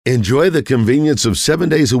Enjoy the convenience of 7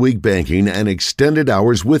 days a week banking and extended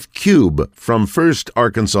hours with Cube from First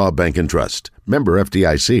Arkansas Bank and Trust. Member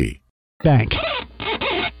FDIC. Bank.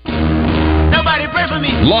 Nobody pray for me.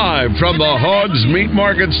 Live from the Hogs Meat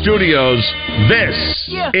Market Studios, this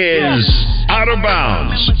is Out of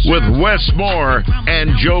Bounds with Wes Moore and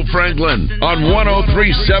Joe Franklin on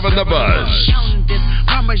 103.7 The Buzz.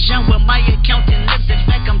 Parmesan with my accountant lips, in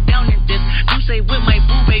fact I'm down in this. You say with my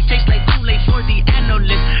boo-babe tastes like Kool-Aid for the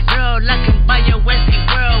analyst. Girl, I can buy your Westie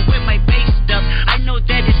world with my base stuff. I know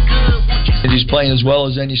that it's good. And he's playing as well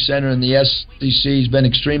as any center in the SEC. He's been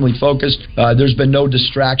extremely focused. There's been no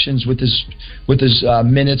distractions with his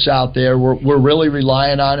minutes out there. We're really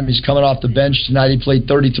relying on him. He's coming off the bench tonight. He played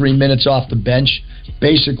 33 minutes off the bench.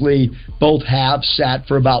 Basically, both halves sat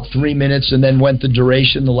for about 3 minutes and then went the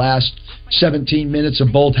duration. The last 17 minutes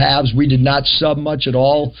of both halves, we did not sub much at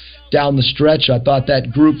all down the stretch. I thought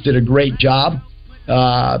that group did a great job.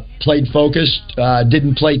 Played focused,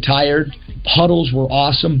 didn't play tired. Huddles were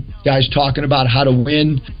awesome. Guys talking about how to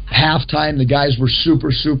win. Halftime, the guys were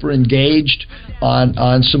super engaged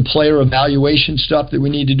on some player evaluation stuff that we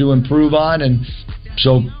needed to improve on. And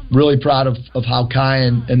so really proud of how Kai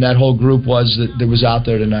and that whole group was that was out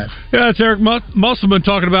there tonight. Yeah, it's Eric Musselman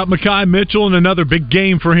talking about Mekhi Mitchell and another big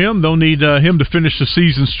game for him. They'll need him to finish the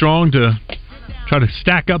season strong to try to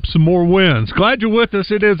stack up some more wins. Glad you're with us.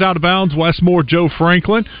 It is Out of Bounds. Wes Moore, Joe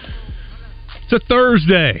Franklin. It's a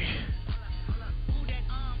Thursday.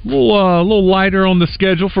 A little lighter on the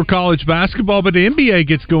schedule for college basketball, but the NBA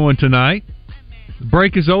gets going tonight. The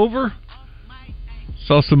break is over.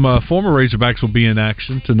 Saw some former Razorbacks will be in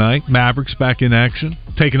action tonight. Mavericks back in action,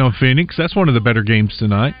 taking on Phoenix. That's one of the better games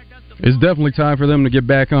tonight. It's definitely time for them to get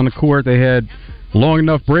back on the court. They had a long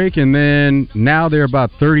enough break, and then now they're about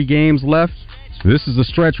 30 games left. This is a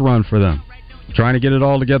stretch run for them, trying to get it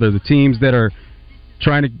all together. The teams that are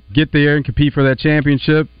trying to get there and compete for that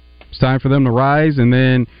championship, it's time for them to rise. And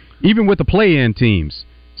then even with the play-in teams,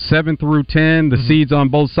 7 through 10, the seeds on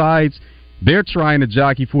both sides, they're trying to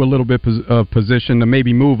jockey for a little bit of position to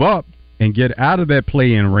maybe move up and get out of that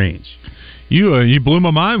play-in range. You blew my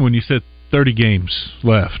mind when you said 30 games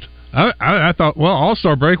left. I thought, well,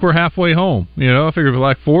 All-Star break, we're halfway home. I figured it was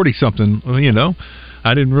like 40-something,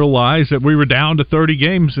 I didn't realize that we were down to 30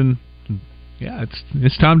 games, and yeah,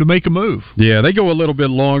 it's time to make a move. Yeah, they go a little bit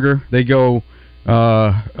longer. They go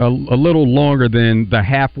a little longer than the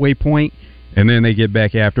halfway point, and then they get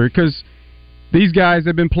back after it because these guys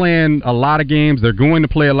have been playing a lot of games. They're going to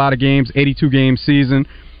play a lot of games, 82-game season,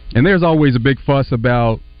 and there's always a big fuss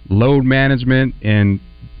about load management and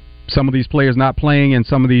some of these players not playing in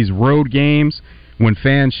some of these road games when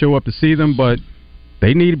fans show up to see them, but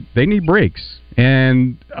they need breaks.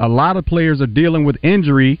 And a lot of players are dealing with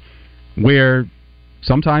injury where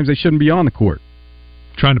sometimes they shouldn't be on the court.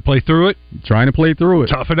 Trying to play through it?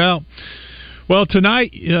 Tough it out. Well,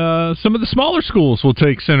 tonight, some of the smaller schools will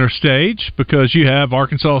take center stage because you have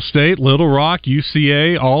Arkansas State, Little Rock,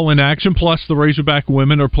 UCA all in action, plus the Razorback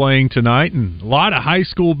women are playing tonight. And a lot of high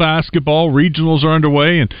school basketball. Regionals are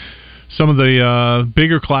underway, and some of the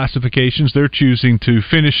bigger classifications, they're choosing to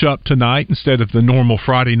finish up tonight instead of the normal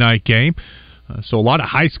Friday night game. So a lot of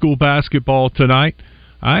high school basketball tonight.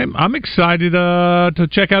 I'm excited to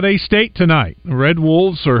check out A-State tonight. The Red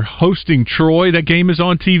Wolves are hosting Troy. That game is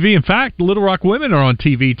on TV. In fact, the Little Rock women are on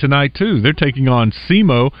TV tonight, too. They're taking on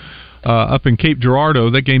SEMO up in Cape Girardeau.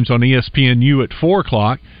 That game's on ESPNU at 4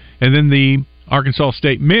 o'clock. And then the Arkansas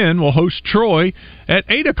State men will host Troy at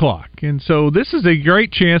 8 o'clock. And so this is a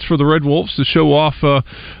great chance for the Red Wolves to show off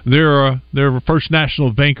their First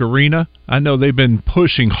National Bank Arena. I know they've been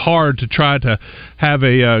pushing hard to try to have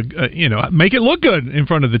make it look good in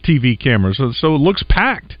front of the TV cameras. So it looks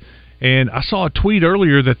packed. And I saw a tweet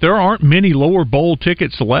earlier that there aren't many lower bowl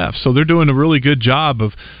tickets left. So they're doing a really good job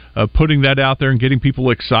of putting that out there and getting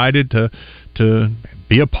people excited to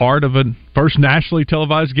be a part of a first nationally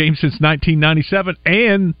televised game since 1997,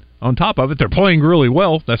 and on top of it, they're playing really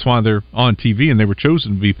well. That's why they're on TV, and they were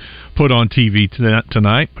chosen to be put on TV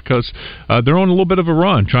tonight because they're on a little bit of a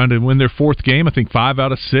run, trying to win their fourth game, I think 5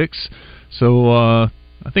 out of 6. So I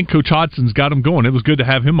think Coach Hodgson's got them going. It was good to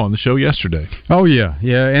have him on the show yesterday. Oh, yeah.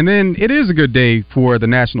 And then it is a good day for the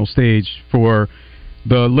national stage for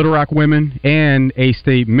the Little Rock women and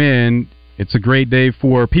A-State men. It's a great day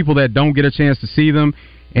for people that don't get a chance to see them,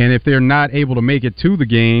 and if they're not able to make it to the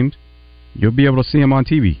games, you'll be able to see them on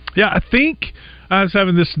TV. Yeah, I think I was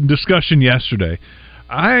having this discussion yesterday.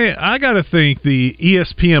 I got to think the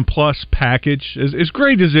ESPN Plus package, as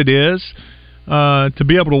great as it is, to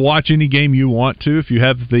be able to watch any game you want to if you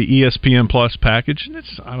have the ESPN Plus package, and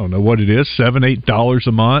it's, I don't know what it is, $7-8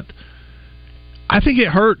 a month. I think it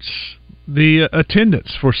hurts the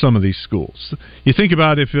attendance for some of these schools. You think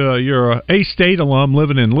about if you're a A-State alum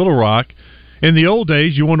living in Little Rock. In the old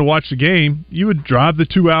days, you wanted to watch the game, you would drive the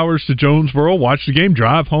 2 hours to Jonesboro, watch the game,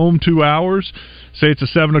 drive home 2 hours. Say it's a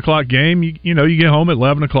 7 o'clock game, you get home at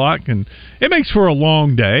 11 o'clock, and it makes for a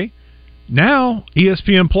long day. Now,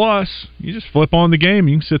 ESPN Plus, you just flip on the game,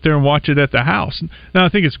 you can sit there and watch it at the house. Now, I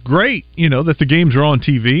think it's great, that the games are on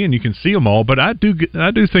TV and you can see them all, but I do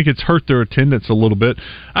think it's hurt their attendance a little bit.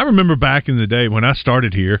 I remember back in the day when I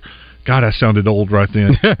started here, God, I sounded old right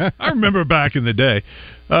then. I remember back in the day,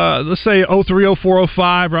 let's say 03, 04,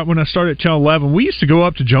 05, right when I started at Channel 11, we used to go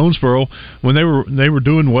up to Jonesboro when they were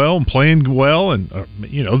doing well and playing well, and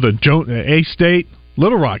the A-State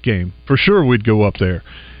Little Rock game, for sure we'd go up there.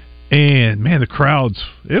 And, man, the crowds,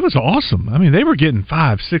 it was awesome. I mean, they were getting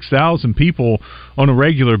 5,000, 6,000 people on a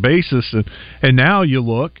regular basis, and now you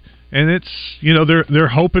look, and it's, they're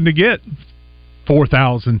hoping to get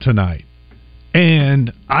 4,000 tonight.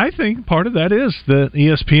 And I think part of that is the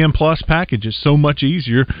ESPN Plus package is so much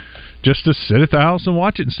easier just to sit at the house and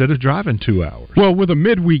watch it instead of driving 2 hours. Well, with a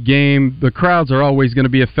midweek game, the crowds are always going to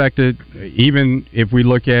be affected. Even if we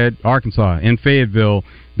look at Arkansas and Fayetteville,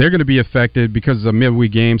 they're going to be affected because it's a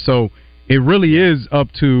midweek game. So it really is up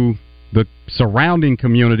to the surrounding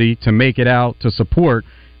community to make it out to support.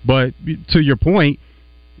 But to your point,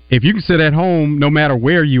 if you can sit at home, no matter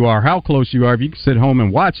where you are, how close you are, if you can sit home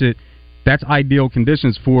and watch it, that's ideal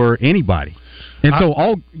conditions for anybody. And so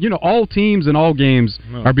all teams and all games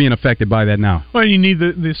are being affected by that now. Well, you need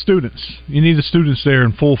the students. You need the students there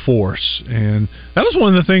in full force. And that was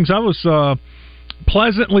one of the things I was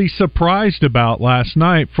pleasantly surprised about last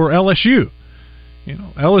night for LSU.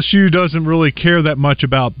 LSU doesn't really care that much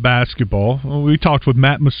about basketball. Well, we talked with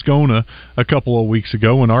Matt Moscona a couple of weeks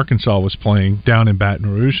ago when Arkansas was playing down in Baton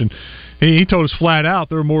Rouge, and he told us flat out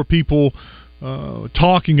there are more people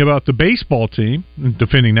talking about the baseball team,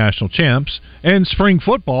 defending national champs, and spring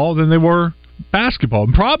football than they were basketball.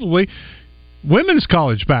 And probably women's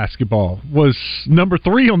college basketball was number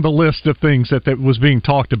 3 on the list of things that was being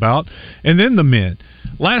talked about, and then the men.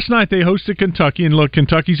 Last night they hosted Kentucky, and look,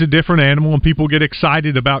 Kentucky's a different animal, and people get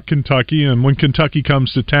excited about Kentucky and when Kentucky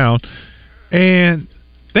comes to town. And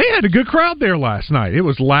they had a good crowd there last night. It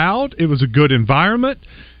was loud. It was a good environment.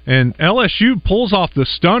 And LSU pulls off the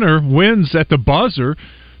stunner, wins at the buzzer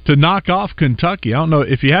to knock off Kentucky. I don't know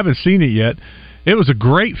if you haven't seen it yet. It was a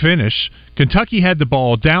great finish. Kentucky had the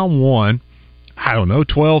ball down 1.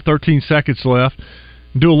 12, 13 seconds left.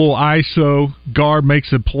 Do a little ISO. Guard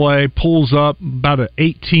makes a play, pulls up about an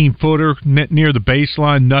 18-footer near the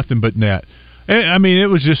baseline, nothing but net. I mean,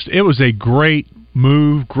 it was a great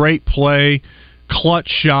move, great play, clutch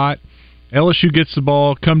shot. LSU gets the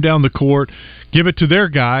ball, come down the court, give it to their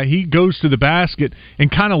guy. He goes to the basket and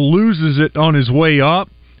kind of loses it on his way up,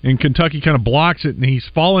 and Kentucky kind of blocks it, and he's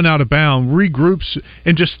falling out of bounds, regroups,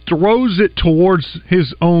 and just throws it towards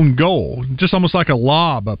his own goal, just almost like a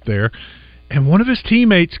lob up there. And one of his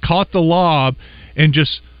teammates caught the lob and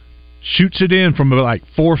just shoots it in from like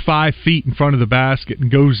 4 or 5 feet in front of the basket and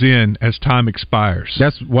goes in as time expires.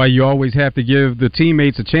 That's why you always have to give the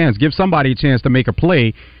teammates a chance. Give somebody a chance to make a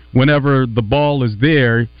play. Whenever the ball is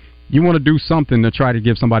there, you want to do something to try to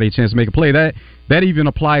give somebody a chance to make a play. That even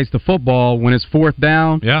applies to football when it's 4th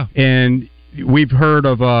down. Yeah. And we've heard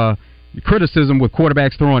of criticism with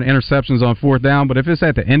quarterbacks throwing interceptions on 4th down, but if it's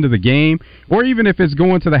at the end of the game, or even if it's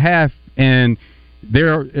going to the half and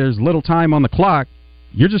there's little time on the clock,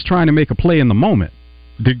 you're just trying to make a play in the moment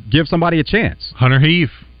to give somebody a chance. Hunter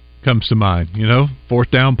Heath comes to mind,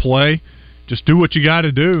 4th down play. Just do what you got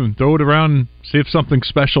to do and throw it around and see if something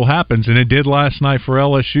special happens. And it did last night for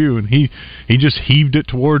LSU. And he just heaved it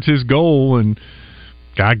towards his goal, and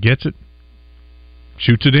guy gets it,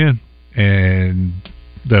 shoots it in. And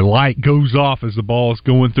the light goes off as the ball is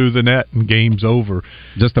going through the net, and game's over.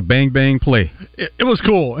 Just a bang-bang play. It was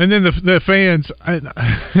cool. And then the fans,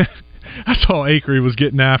 I saw Acree was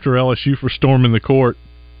getting after LSU for storming the court.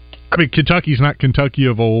 I mean, Kentucky's not Kentucky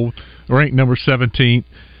of old, ranked number 17th.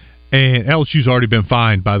 And LSU's already been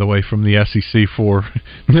fined, by the way, from the SEC for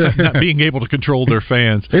not being able to control their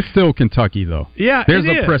fans. It's still Kentucky, though. Yeah, there's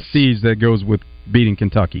a prestige that goes with beating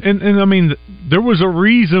Kentucky. And I mean, there was a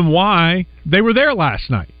reason why they were there last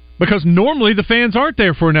night. Because normally the fans aren't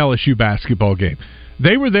there for an LSU basketball game.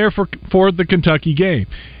 They were there for the Kentucky game.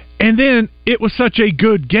 And then it was such a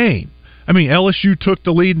good game. I mean, LSU took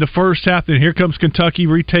the lead in the first half, then here comes Kentucky,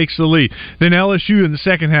 retakes the lead. Then LSU in the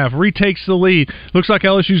second half retakes the lead. Looks like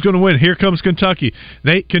LSU's going to win. Here comes Kentucky.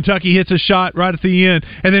 Kentucky hits a shot right at the end,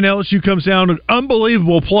 and then LSU comes down, an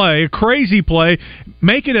unbelievable play, a crazy play,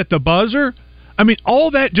 make it at the buzzer. I mean, all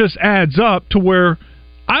that just adds up to where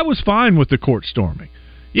I was fine with the court storming.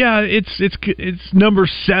 Yeah, it's number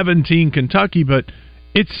 17 Kentucky, but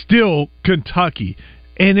it's still Kentucky.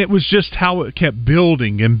 And it was just how it kept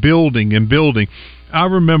building and building and building. I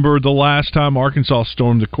remember the last time Arkansas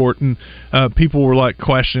stormed the court, and people were like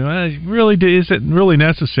questioning, is it really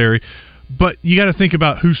necessary? But you got to think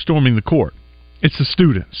about who's storming the court. It's the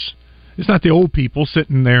students. It's not the old people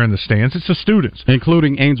sitting there in the stands. It's the students.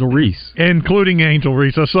 Including Angel Reese.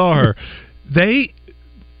 I saw her. They,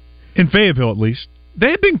 in Fayetteville at least,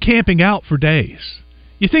 they had been camping out for days.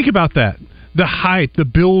 You think about that. The hype, the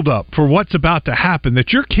build-up for what's about to happen,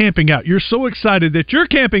 that you're camping out. You're so excited that you're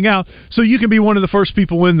camping out so you can be one of the first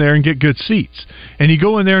people in there and get good seats. And you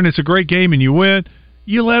go in there and it's a great game and you win.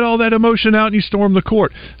 You let all that emotion out and you storm the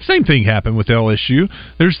court. Same thing happened with LSU.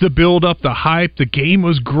 There's the build-up, the hype. The game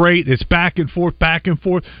was great. It's back and forth, back and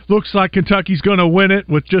forth. Looks like Kentucky's going to win it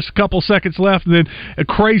with just a couple seconds left, and then a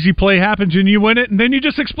crazy play happens and you win it, and then you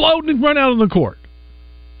just explode and run out on the court.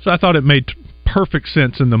 So I thought it made perfect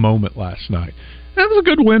sense in the moment last night. That was a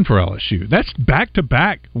good win for LSU. That's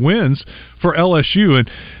back-to-back wins for LSU. And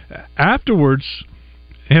afterwards,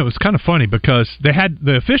 it was kind of funny because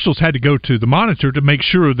the officials had to go to the monitor to make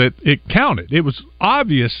sure that it counted. It was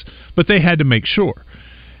obvious, but they had to make sure.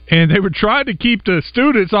 And they were trying to keep the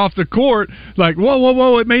students off the court, like,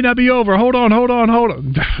 whoa, it may not be over. Hold on.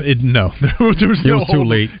 No, there was no too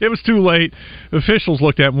late. It was too late. Officials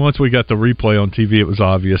looked at it. Once we got the replay on TV, it was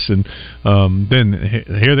obvious. And then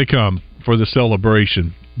here they come for the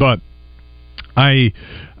celebration. But I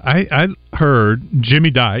heard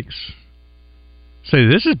Jimmy Dykes say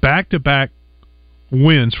this is back-to-back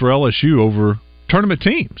wins for LSU over tournament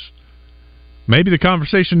teams. Maybe the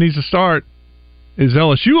conversation needs to start. Is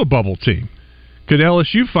LSU a bubble team? Could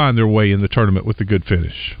LSU find their way in the tournament with a good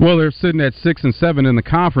finish? Well, they're sitting at 6 and 7 in the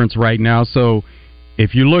conference right now, so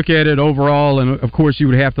if you look at it overall, and of course you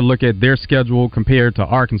would have to look at their schedule compared to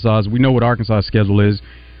Arkansas's. We know what Arkansas's schedule is,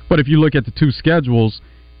 but if you look at the two schedules,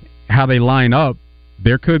 how they line up,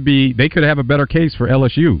 they could have a better case for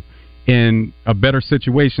LSU in a better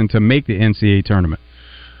situation to make the NCAA tournament.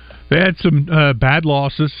 They had some bad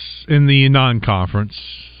losses in the non-conference.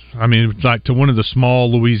 I mean, like to one of the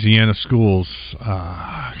small Louisiana schools,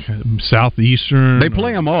 Southeastern. They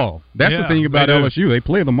play them all. That's the thing about LSU. They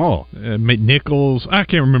play them all. McNichols. I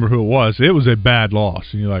can't remember who it was. It was a bad loss.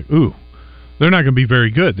 And you're like, ooh, they're not going to be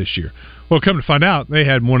very good this year. Well, come to find out, they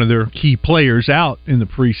had one of their key players out in the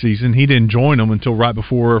preseason. He didn't join them until right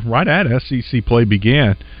at SEC play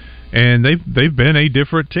began. And they've been a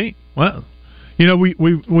different team. Well, you know,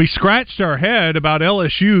 we scratched our head about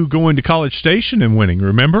LSU going to College Station and winning,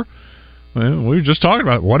 remember? Well, we were just talking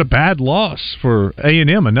about what a bad loss for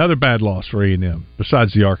A&M, another bad loss for A&M,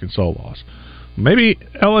 besides the Arkansas loss. Maybe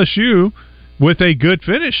LSU, with a good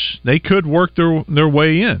finish, they could work their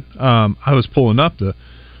way in. I was pulling up the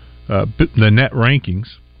net rankings.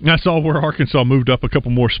 I saw where Arkansas moved up a couple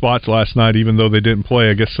more spots last night, even though they didn't play.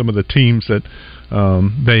 I guess some of the teams that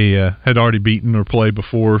they had already beaten or played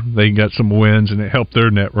before, they got some wins, and it helped their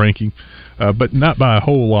net ranking, but not by a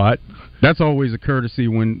whole lot. That's always a courtesy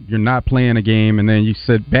when you're not playing a game and then you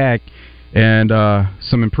sit back and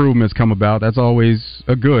some improvements come about. That's always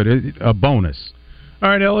a bonus. All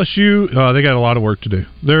right, LSU, they got a lot of work to do.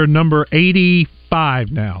 They're number 85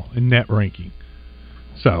 now in net ranking.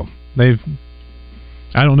 So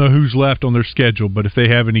I don't know who's left on their schedule, but if they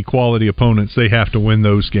have any quality opponents, they have to win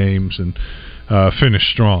those games and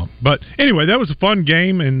finish strong. But anyway, that was a fun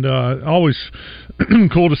game, and always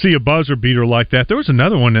cool to see a buzzer beater like that. There was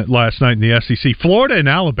another one last night in the SEC. Florida and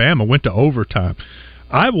Alabama went to overtime.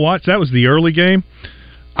 That was the early game.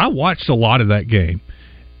 I watched a lot of that game.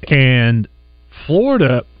 And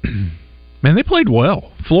Florida, man, they played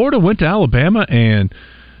well. Florida went to Alabama, and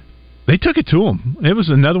they took it to them. It was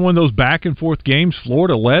another one of those back-and-forth games.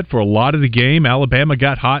 Florida led for a lot of the game. Alabama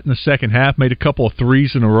got hot in the second half, made a couple of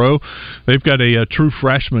threes in a row. They've got a true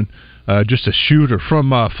freshman, just a shooter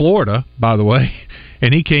from Florida, by the way,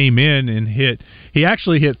 and he came in and he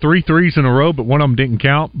actually hit 3 threes in a row, but one of them didn't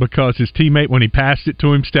count because his teammate, when he passed it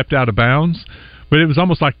to him, stepped out of bounds. But it was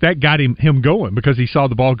almost like that got him going because he saw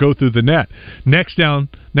the ball go through the net. Next time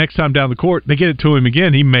down the court, they get it to him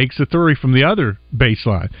again. He makes a three from the other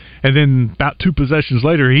baseline. And then about 2 possessions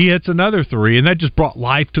later, he hits another three. And that just brought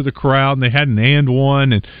life to the crowd. And they had an and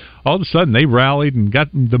one. And all of a sudden, they rallied and got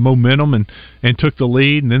the momentum and took the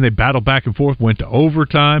lead. And then they battled back and forth, went to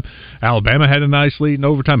overtime. Alabama had a nice lead in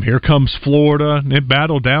overtime. Here comes Florida. And it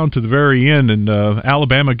battled down to the very end. And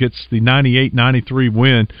Alabama gets the 98-93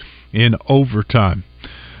 win in overtime.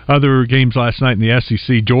 Other games last night in the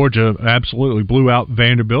SEC, Georgia absolutely blew out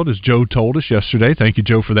Vanderbilt, as Joe told us yesterday. Thank you,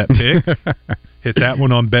 Joe, for that pick. Hit that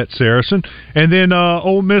one on Bet Saracen. And then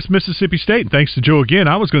Ole Miss, Mississippi State. And thanks to Joe again,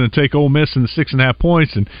 I was going to take Ole Miss in the 6.5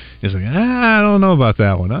 points, and he's like, I don't know about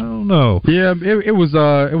that one. I don't know. Yeah, it was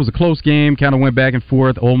a close game. Kind of went back and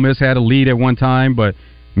forth. Ole Miss had a lead at one time, but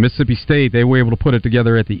Mississippi State, they were able to put it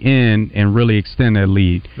together at the end and really extend that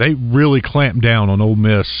lead. They really clamped down on Ole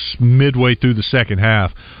Miss midway through the second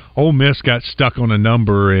half. Ole Miss got stuck on a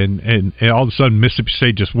number, and all of a sudden Mississippi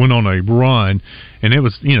State just went on a run, and it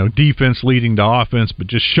was, defense leading to offense, but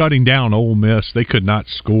just shutting down Ole Miss. They could not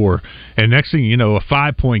score. And next thing you know, a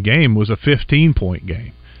 5-point game was a 15-point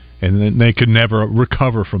game, and then they could never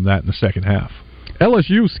recover from that in the second half.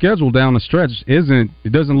 LSU's schedule down the stretch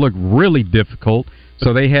doesn't look really difficult.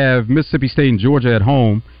 So they have Mississippi State and Georgia at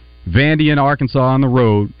home, Vandy and Arkansas on the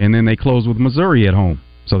road, and then they close with Missouri at home.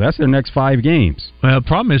 So that's their next 5 games. Well, the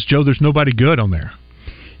problem is, Joe, there's nobody good on there.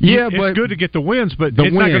 Yeah, it's but good to get the wins, but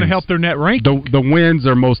it's not going to help their net ranking. The wins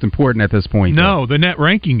are most important at this point. No, the net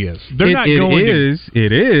ranking is.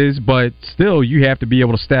 It is, but still, you have to be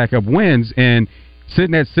able to stack up wins. And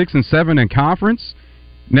sitting at 6 and 7 in conference,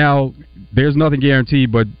 now there's nothing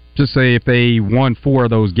guaranteed. But just say if they won 4 of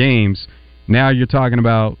those games, now you're talking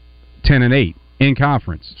about 10 and 8 in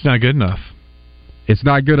conference. It's not good enough. It's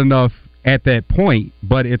not good enough at that point,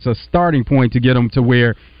 but it's a starting point to get them to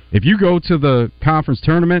where if you go to the conference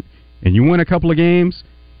tournament and you win a couple of games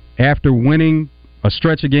after winning a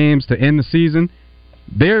stretch of games to end the season,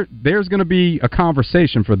 there's going to be a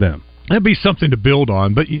conversation for them. That'd be something to build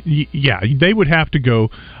on, but yeah, they would have to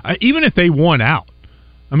go, even if they won out.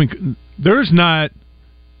 I mean, there's not.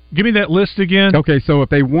 Give me that list again. Okay, so if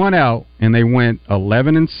they won out and they went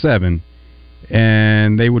 11 and 7,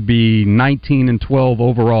 and they would be 19 and 12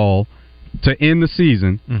 overall to end the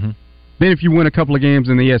season. Mm-hmm. Then if you win a couple of games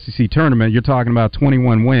in the SEC tournament, you're talking about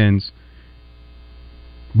 21 wins.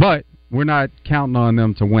 But we're not counting on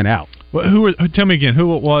them to win out. Well, tell me again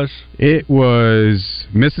who it was. It was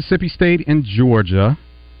Mississippi State and Georgia,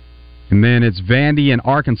 and then it's Vandy and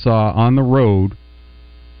Arkansas on the road,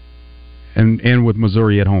 and with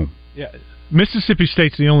Missouri at home. Yeah, Mississippi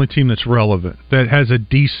State's the only team that's relevant that has a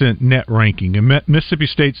decent net ranking, and Mississippi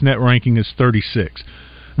State's net ranking is 36.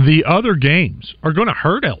 The other games are going to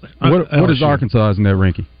hurt LSU. What is Arkansas's net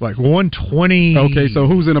ranking? Like 120. Okay, so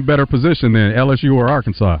who's in a better position then, LSU or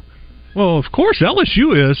Arkansas? Well, of course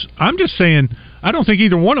LSU is. I'm just saying I don't think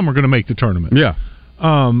either one of them are going to make the tournament. Yeah.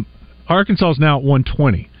 Arkansas is now at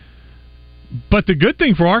 120. But the good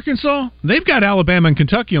thing for Arkansas, they've got Alabama and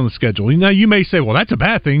Kentucky on the schedule. Now, you may say, well, that's a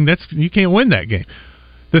bad thing. You can't win that game.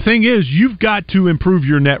 The thing is, you've got to improve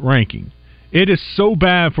your net ranking. It is so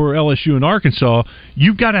bad for LSU and Arkansas.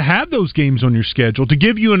 You've got to have those games on your schedule to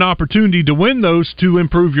give you an opportunity to win those to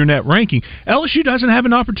improve your net ranking. LSU doesn't have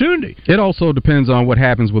an opportunity. It also depends on what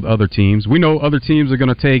happens with other teams. We know other teams are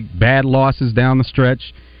going to take bad losses down the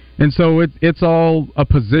stretch, and so it's all a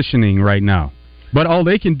positioning right now. But all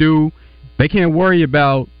they can do, they can't worry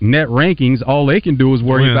about net rankings. All they can do is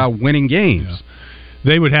worry about winning games. Yeah.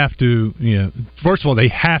 They would have to, first of all, they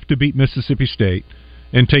have to beat Mississippi State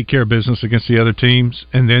and take care of business against the other teams,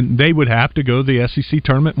 and then they would have to go to the SEC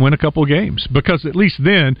tournament and win a couple of games, because at least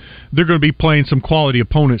then they're going to be playing some quality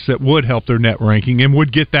opponents that would help their net ranking and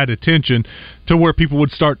would get that attention to where people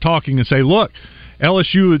would start talking and say, look,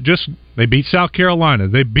 LSU they beat South Carolina,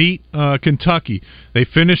 they beat Kentucky, they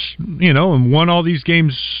finished, and won all these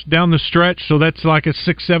games down the stretch, so that's like a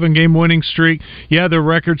 6-7 game winning streak. Yeah, their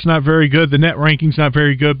record's not very good, the net ranking's not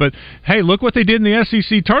very good, but hey, look what they did in the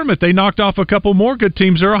SEC tournament. They knocked off a couple more good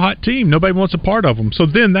teams. They're a hot team. Nobody wants a part of them. So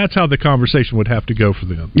then that's how the conversation would have to go for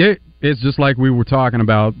them. Yeah, it's just like we were talking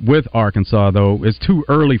about with Arkansas, though. It's too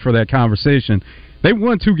early for that conversation. They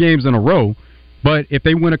won 2 games in a row. But if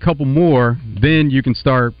they win a couple more, then you can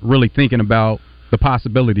start really thinking about the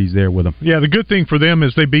possibilities there with them. Yeah, the good thing for them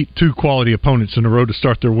is they beat 2 quality opponents in a row to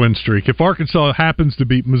start their win streak. If Arkansas happens to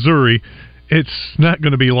beat Missouri, it's not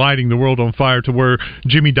going to be lighting the world on fire to where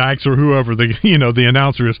Jimmy Dykes or whoever the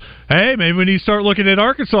announcer is, hey, maybe we need to start looking at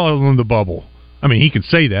Arkansas on the bubble. I mean, he can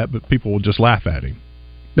say that, but people will just laugh at him.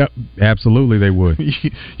 Yep, absolutely they would.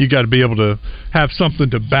 You got to be able to have something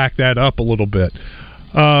to back that up a little bit.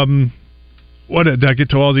 What did I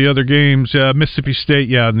get to all the other games? Mississippi State,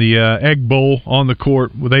 in the Egg Bowl on the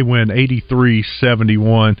court, they win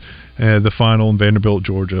 83-71, the final in Vanderbilt,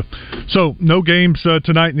 Georgia. So no games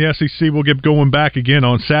tonight in the SEC. We'll get going back again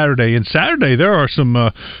on Saturday. And Saturday there are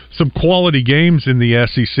some quality games in the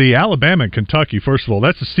SEC. Alabama and Kentucky, first of all.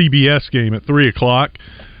 That's a CBS game at 3 o'clock.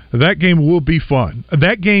 That game will be fun.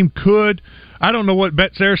 That game I don't know what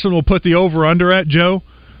Bet Saracen will put the over-under at, Joe,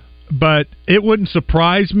 but it wouldn't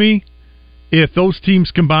surprise me if those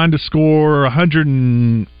teams combined to score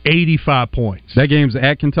 185 points. That game's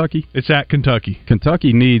at Kentucky? It's at Kentucky.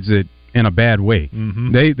 Kentucky needs it in a bad way.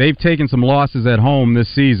 Mm-hmm. They've taken some losses at home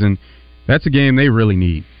this season. That's a game they really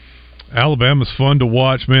need. Alabama's fun to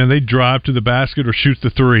watch, man. They drive to the basket or shoot the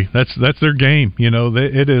three. That's their game. You know,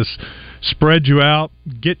 it is spread you out,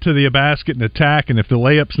 get to the basket and attack, and if the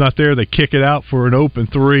layup's not there, they kick it out for an open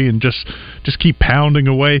three and just keep pounding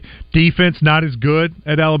away. Defense not as good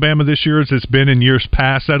at Alabama this year as it's been in years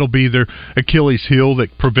past. That'll be their Achilles heel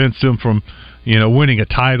that prevents them from, you know, winning a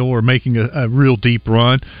title or making a real deep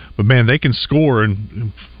run. But, man, they can score,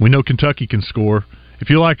 and we know Kentucky can score. If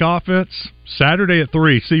you like offense, Saturday at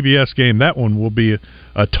 3, CBS game, that one will be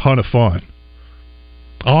a ton of fun.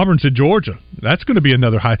 Auburn's at Georgia. That's going to be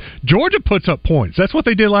another high. Georgia puts up points. That's what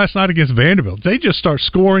they did last night against Vanderbilt. They just start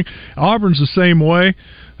scoring. Auburn's the same way.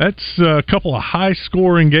 That's a couple of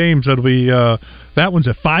high-scoring games. That'll be that one's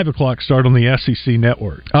at 5 o'clock start on the SEC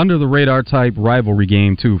network. Under-the-radar type rivalry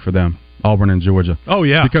game, too, for them, Auburn and Georgia. Oh,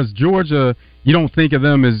 yeah. Because Georgia, you don't think of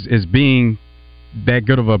them as being that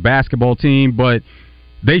good of a basketball team, but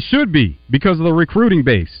they should be because of the recruiting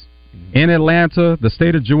base in Atlanta, the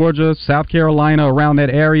state of Georgia, South Carolina, around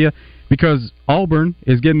that area, because Auburn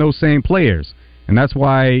is getting those same players. And that's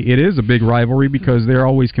why it is a big rivalry, because they're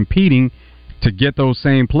always competing to get those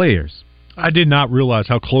same players. I did not realize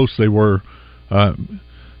how close they were, the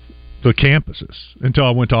campuses, until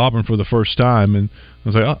I went to Auburn for the first time. And I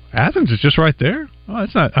was like, oh, Athens is just right there? Oh,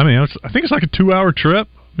 it's not. I mean, I think it's like a 2-hour trip.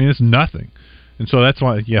 I mean, it's nothing. And so that's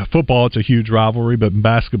why, yeah, football, it's a huge rivalry, but in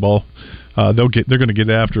basketball, they're going to get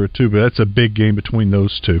after it too. But that's a big game between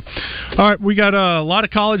those two. All right, we got a lot of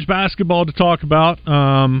college basketball to talk about,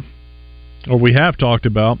 or we have talked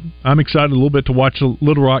about. I'm excited a little bit to watch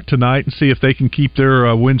Little Rock tonight and see if they can keep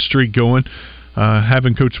their win streak going.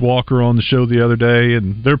 Having Coach Walker on the show the other day,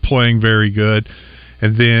 and they're playing very good.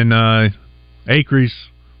 And then Acres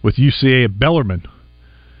with UCA at Bellarmine.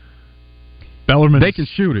 They can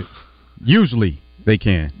shoot it. Usually they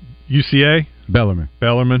can. UCA? Bellarmine.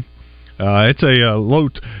 It's a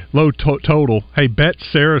low total. Hey, Bet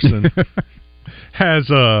Saracen has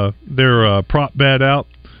their prop bet out,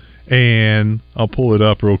 and I'll pull it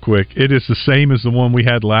up real quick. It is the same as the one we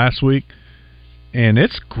had last week, and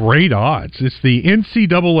it's great odds. It's the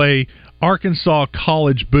NCAA Arkansas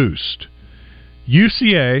College Boost.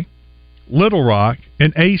 UCA, Little Rock,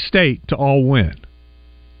 and A-State to all win.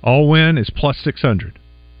 All win is plus 600.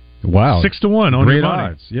 Wow. 6-1 on great your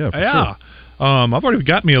money. odds. Yeah, yeah. Sure. I've already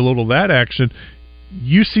got me a little of that action.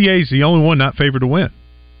 UCA is the only one not favored to win.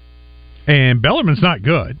 And Bellarmine's not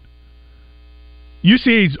good.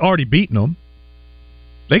 UCA's already beaten them.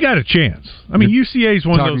 They got a chance. I mean, UCA's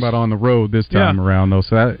one of those... Talking about on the road this time around, though,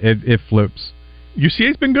 so that it flips.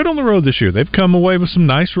 UCA's been good on the road this year. They've come away with some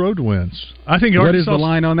nice road wins. I think. What is the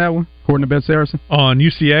line on that one, according to Bet Saracen? On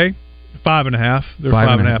UCA, 5.5. They're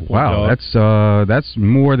 5.5 point Wow, dog. that's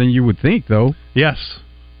more than you would think, though. Yes.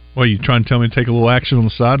 Well, you trying to tell me to take a little action on the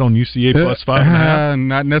side on UCA plus 5.5?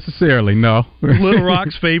 Not necessarily, no. Little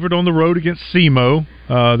Rock's favored on the road against SEMO.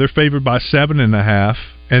 They're favored by 7.5.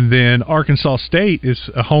 And then Arkansas State is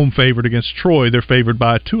a home favorite against Troy. They're favored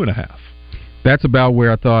by 2.5. That's about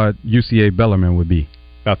where I thought UCA Bellarmine would be.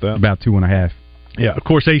 About that? About 2.5. Yeah, of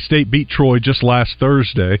course, A-State beat Troy just last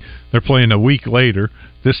Thursday. They're playing a week later,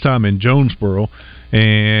 this time in Jonesboro.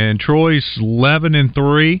 And Troy's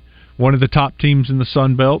 11-3, one of the top teams in the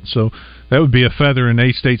Sun Belt. So that would be a feather in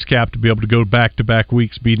A-State's cap to be able to go back-to-back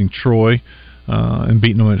weeks beating Troy and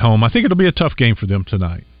beating them at home. I think it'll be a tough game for them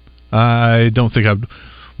tonight. I don't think I'd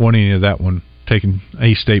want any of that one, taking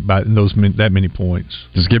A-State by that many points.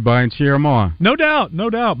 Just get by and cheer them on. No doubt.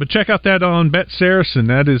 But check out that on Bet Saracen.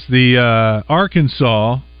 That is the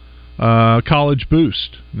Arkansas College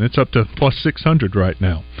Boost. It's up to plus 600 right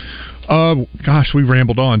now. Gosh, we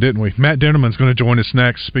rambled on, didn't we? Matt Dennerman's going to join us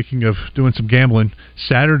next. Speaking of doing some gambling,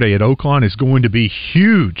 Saturday at Oaklawn is going to be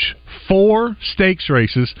huge. 4 stakes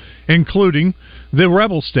races, including the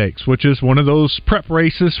Rebel Stakes, which is one of those prep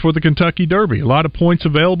races for the Kentucky Derby. A lot of points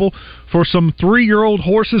available for some 3-year-old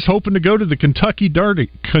horses hoping to go to the Kentucky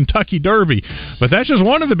Derby. But that's just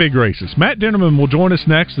one of the big races. Matt Dennerman will join us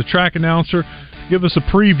next, the track announcer, give us a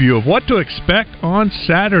preview of what to expect on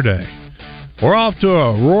Saturday. We're off to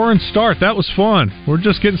a roaring start. That was fun. We're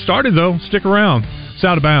just getting started, though. Stick around. It's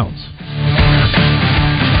Out of Bounds.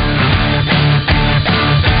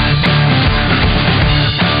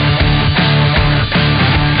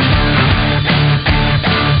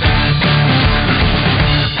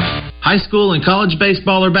 High school and college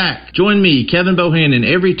baseball are back. Join me, Kevin Bohannon,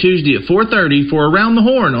 every Tuesday at 4:30 for Around the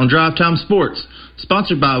Horn on Drive Time Sports.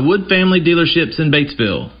 Sponsored by Wood Family Dealerships in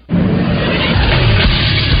Batesville.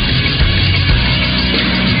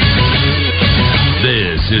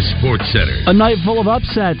 This is SportsCenter. A night full of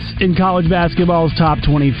upsets in college basketball's top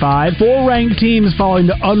 25. 4 ranked teams falling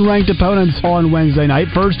to unranked opponents on Wednesday night.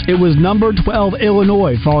 First, it was number 12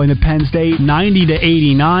 Illinois falling to Penn State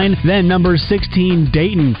 90-89. Then number 16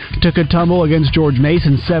 Dayton took a tumble against George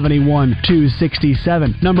Mason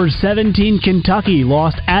 71-67. Number 17 Kentucky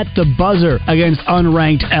lost at the buzzer against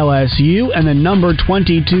unranked LSU. And then number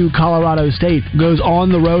 22 Colorado State goes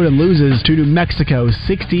on the road and loses to New Mexico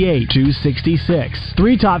 68-66.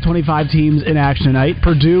 3 top 25 teams in action tonight.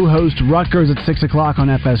 Purdue hosts Rutgers at 6 o'clock on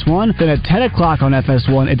FS1. Then at 10 o'clock on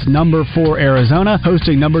FS1, it's number 4 Arizona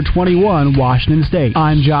hosting number 21 Washington State.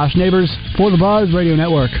 I'm Josh Neighbors for the Buzz Radio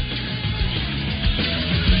Network.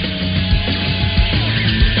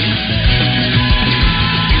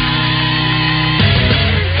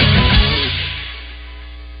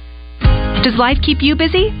 Does life keep you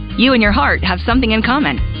busy? You and your heart have something in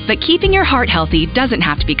common. But keeping your heart healthy doesn't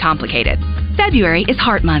have to be complicated. February is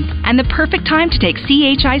Heart Month, and the perfect time to take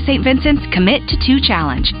CHI St. Vincent's Commit to 2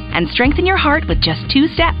 Challenge and strengthen your heart with just 2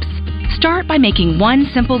 steps. Start by making one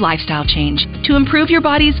simple lifestyle change to improve your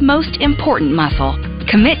body's most important muscle.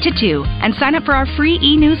 Commit to 2 and sign up for our free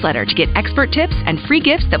e-newsletter to get expert tips and free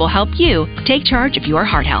gifts that will help you take charge of your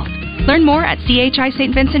heart health. Learn more at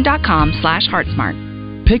chistvincent.com/heartsmart.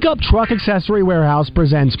 Pickup Truck Accessory Warehouse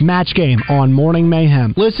presents Match Game on Morning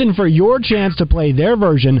Mayhem. Listen for your chance to play their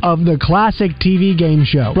version of the classic TV game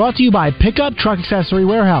show. Brought to you by Pickup Truck Accessory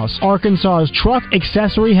Warehouse, Arkansas's truck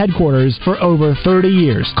accessory headquarters for over 30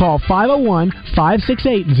 years. Call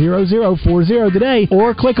 501-568-0040 today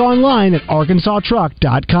or click online at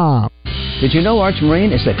arkansastruck.com. Did you know Arch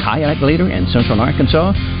Marine is the kayak leader in Central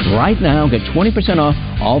Arkansas? Right now, get 20% off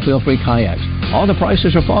all feel-free kayaks. All the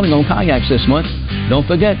prices are falling on kayaks this month. Don't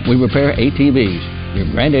forget, we repair ATVs. Your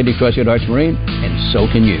granddaddy trusted Arch Marine, and so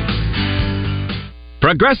can you.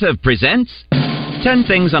 Progressive presents 10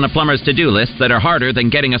 things on a plumber's to-do list that are harder than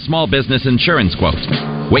getting a small business insurance quote.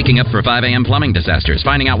 Waking up for 5 a.m. plumbing disasters,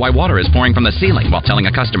 finding out why water is pouring from the ceiling while telling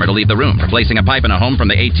a customer to leave the room, replacing a pipe in a home from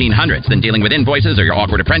the 1800s, then dealing with invoices or your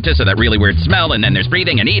awkward apprentice or that really weird smell, and then there's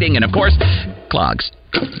breathing and eating and, of course, clogs.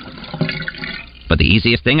 But the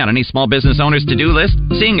easiest thing on any small business owner's to-do list?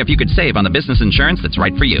 Seeing if you could save on the business insurance that's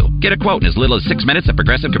right for you. Get a quote in as little as 6 minutes at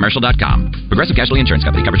ProgressiveCommercial.com. Progressive Casualty Insurance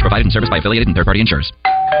Company. Coverage provided and serviced by affiliated and third-party insurers.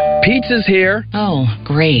 Pizza's here. Oh,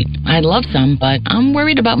 great. I'd love some, but I'm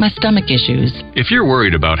worried about my stomach issues. If you're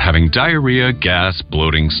worried about having diarrhea, gas,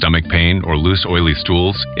 bloating, stomach pain, or loose, oily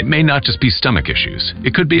stools, it may not just be stomach issues.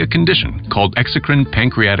 It could be a condition called exocrine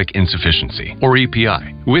pancreatic insufficiency, or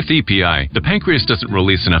EPI. With EPI, the pancreas doesn't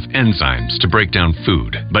release enough enzymes to break down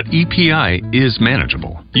food, but EPI is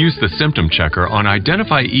manageable. Use the symptom checker on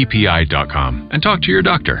identifyepi.com and talk to your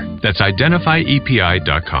doctor. That's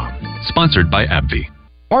identifyepi.com. Sponsored by AbbVie.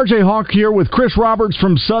 RJ Hawk here with Chris Roberts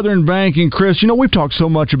from Southern Bank. And Chris, you know, we've talked so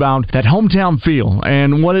much about that hometown feel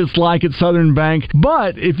and what it's like at Southern Bank.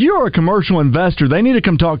 But if you're a commercial investor, they need to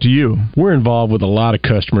come talk to you. We're involved with a lot of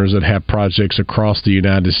customers that have projects across the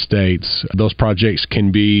United States. Those projects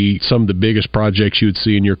can be some of the biggest projects you would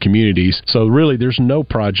see in your communities. So really, there's no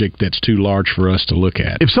project that's too large for us to look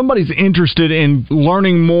at. If somebody's interested in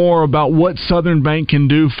learning more about what Southern Bank can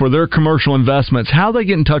do for their commercial investments, how do they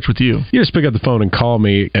get in touch with you? You just pick up the phone and call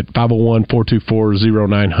me at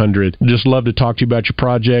 501-424-0900. Just love to talk to you about your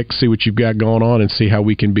project, see what you've got going on, and see how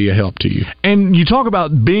we can be a help to you. And you talk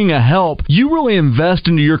about being a help. You really invest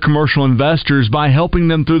into your commercial investors by helping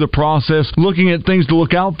them through the process, looking at things to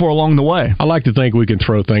look out for along the way. I like to think we can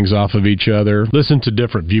throw things off of each other, listen to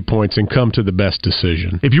different viewpoints, and come to the best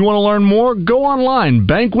decision. If you want to learn more, go online,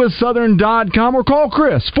 bankwithsouthern.com, or call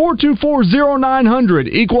Chris, 424-0900,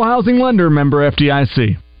 Equal Housing Lender, member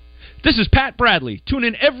FDIC. This is Pat Bradley. Tune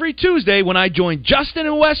in every Tuesday when I join Justin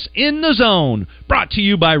and Wes in the Zone. Brought to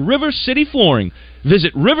you by River City Flooring.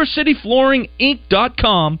 Visit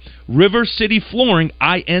RiverCityFlooringInc.com,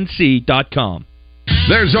 RiverCityFlooringInc.com.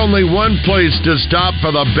 There's only one place to stop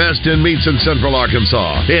for the best in meats in Central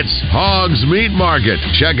Arkansas. It's Hogs Meat Market.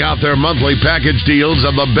 Check out their monthly package deals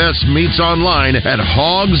of the best meats online at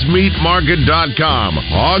hogsmeatmarket.com.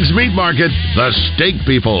 Hogs Meat Market, the steak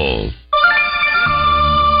people.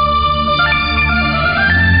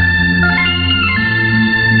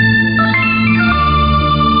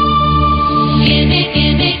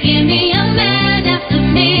 Give me a man after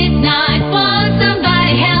midnight. Want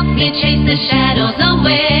somebody help me chase the shadows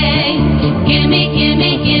away. Give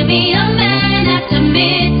me a man after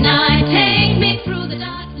midnight. Take me through the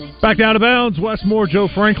darkness. Back out of bounds, Wes Moore, Joe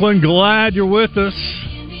Franklin. Glad you're with us.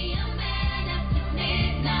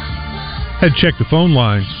 Had to check the phone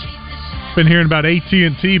lines. Been hearing about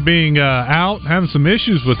AT&T being out, having some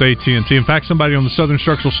issues with AT&T. In fact, somebody on the Southern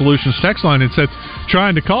Structural Solutions text line had said,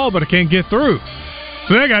 trying to call, but I can't get through.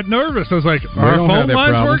 So then I got nervous. I was like, are our phone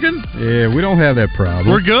lines working? Yeah, we don't have that problem.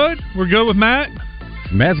 We're good? We're good with Matt?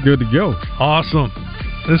 Matt's good to go. Awesome.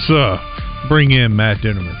 Let's bring in Matt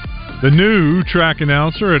Dinnerman, the new track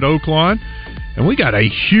announcer at Oaklawn. And we got a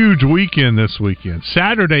huge weekend this weekend.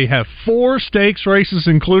 Saturday have 4 stakes races,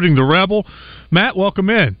 including the Rebel. Matt, welcome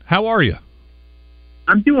in. How are you?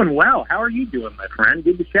 I'm doing well. How are you doing, my friend?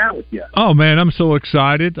 Good to chat with you. Oh, man, I'm so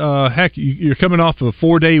excited. Heck, you're coming off of a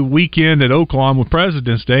 4-day weekend at Oaklawn with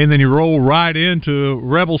President's Day, and then you roll right into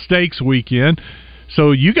Rebel Stakes weekend.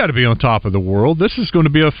 So you got to be on top of the world. This is going to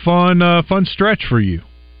be a fun stretch for you.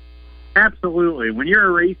 Absolutely. When you're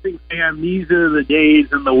a racing fan, these are the days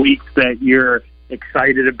and the weeks that you're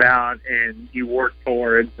excited about and you work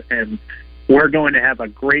towards. And we're going to have a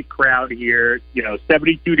great crowd here.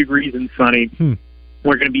 72 degrees and sunny.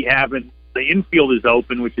 We're going to be having the infield is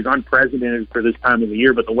open, which is unprecedented for this time of the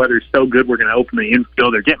year. But the weather's so good, we're going to open the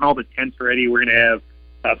infield. They're getting all the tents ready. We're going to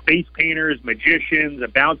have face painters, magicians, a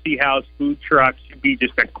bouncy house, food trucks. Should be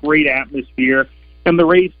just a great atmosphere. And the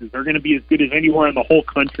races are going to be as good as anywhere in the whole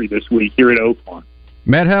country this week here at Oaklawn.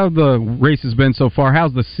 Matt, how have the races been so far?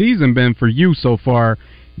 How's the season been for you so far,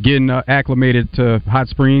 getting acclimated to Hot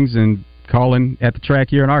Springs and calling at the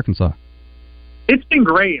track here in Arkansas? It's been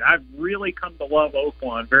great. I've really come to love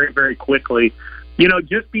Oaklawn very, very quickly.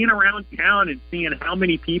 Just being around town and seeing how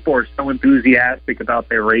many people are so enthusiastic about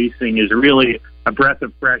their racing is really a breath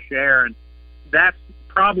of fresh air. And that's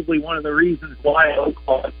probably one of the reasons why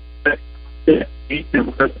Oaklawn is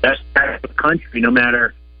the best track of the country, no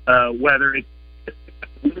matter whether it's a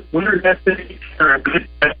winter destination or a good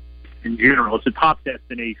destination in general. It's a top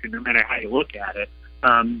destination, no matter how you look at it.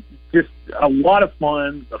 Just a lot of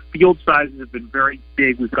fun. The field sizes have been very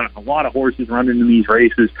big. We've gotten a lot of horses running in these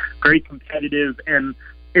races, very competitive, and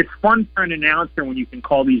it's fun for an announcer when you can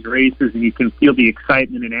call these races and you can feel the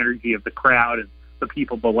excitement and energy of the crowd and the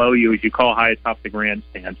people below you as you call high atop the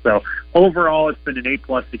grandstand. So overall, it's been an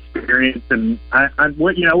A+ experience, and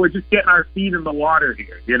we're just getting our feet in the water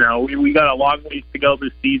here. We got a long ways to go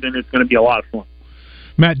this season. It's going to be a lot of fun.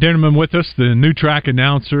 Matt Dinnerman with us, the new track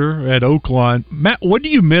announcer at Oaklawn. Matt, what do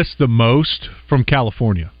you miss the most from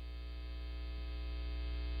California?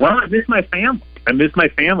 Well, I miss my family.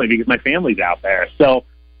 Because my family's out there. So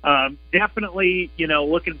definitely,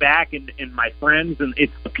 looking back and my friends, and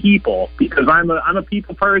it's the people, because I'm a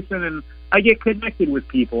people person and I get connected with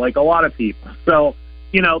people like a lot of people. So,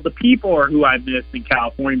 the people are who I miss in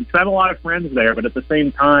California because I have a lot of friends there. But at the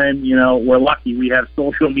same time, we're lucky. We have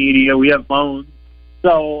social media, we have phones.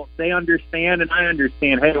 So they understand, and I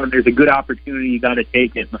understand, hey, when there's a good opportunity, you got to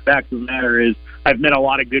take it. And the fact of the matter is, I've met a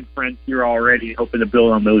lot of good friends here already, hoping to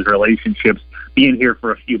build on those relationships, being here for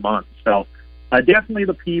a few months. So definitely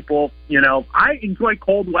the people. I enjoy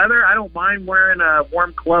cold weather. I don't mind wearing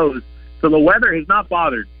warm clothes. So the weather has not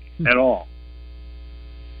bothered me at all.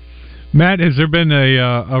 Matt, has there been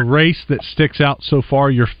a race that sticks out so far,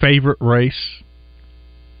 your favorite race?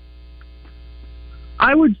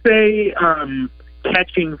 I would say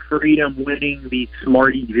Catching Freedom winning the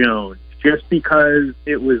Smarty Jones, just because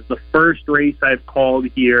it was the first race I've called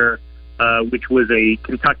here, which was a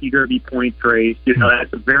Kentucky Derby points race.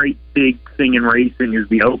 That's a very big thing in racing, is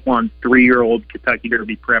the Oaklawn 3-year-old Kentucky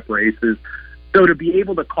Derby prep races. So to be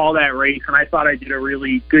able to call that race, and I thought I did a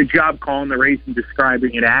really good job calling the race and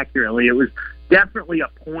describing it accurately. It was definitely a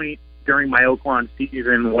point during my Oaklawn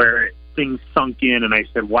season where things sunk in, and I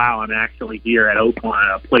said, wow, I'm actually here at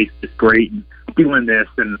Oaklawn, a place that's great, and doing this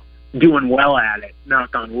and doing well at it,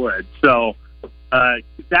 knock on wood. So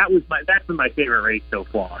that's been my favorite race so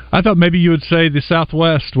far. I thought maybe you would say the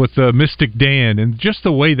Southwest with Mystic Dan, and just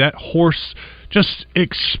the way that horse just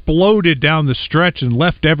exploded down the stretch and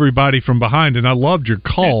left everybody from behind. And I loved your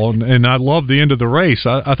call, and I loved the end of the race.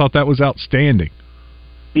 I thought that was outstanding.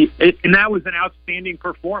 And that was an outstanding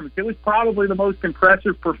performance. It was probably the most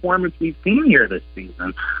impressive performance we've seen here this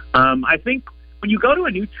season. I think when you go to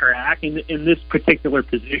a new track in this particular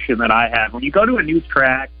position that I have, when you go to a new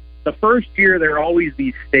track, the first year there are always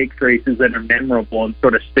these stakes races that are memorable and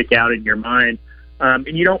sort of stick out in your mind. And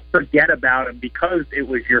you don't forget about them because it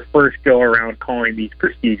was your first go around calling these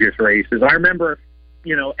prestigious races. I remember,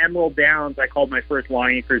 Emerald Downs, I called my first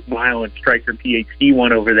Longacres Mile and Striker PhD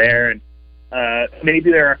one over there. And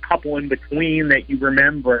maybe there are a couple in between that you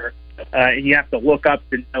remember. And you have to look up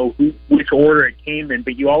to know which order it came in,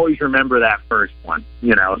 but you always remember that first one,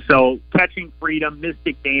 So Catching Freedom,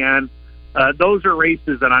 Mystic Dan, those are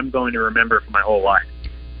races that I'm going to remember for my whole life.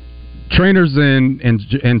 trainers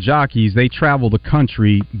and jockeys, they travel the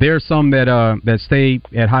country. There's some that stay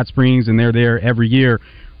at Hot Springs and they're there every year.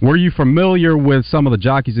 Were you familiar with some of the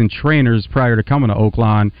jockeys and trainers prior to coming to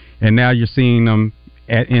Oaklawn, and now you're seeing them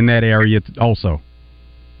in that area also?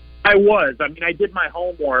 I was. I mean, I did my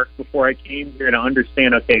homework before I came here to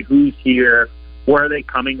understand, okay, who's here, where are they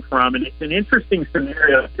coming from, and it's an interesting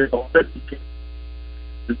scenario. There's a lot of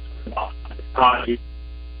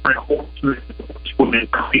horsemen coming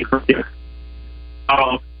from different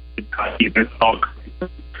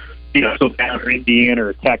so down in Indiana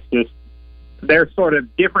or Texas. They're sort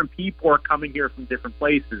of different people are coming here from different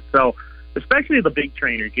places. So, especially the big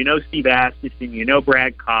trainers, Steve Asmussen,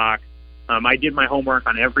 Brad Cox. I did my homework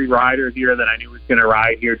on every rider here that I knew was going to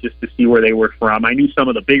ride here just to see where they were from. I knew some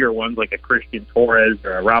of the bigger ones like a Christian Torres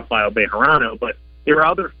or a Rafael Bejarano, but there were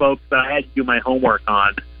other folks that I had to do my homework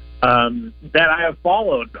on that I have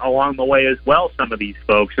followed along the way as well, some of these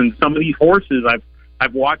folks. And some of these horses,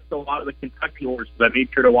 I've watched a lot of the Kentucky horses. I made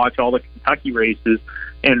sure to watch all the Kentucky races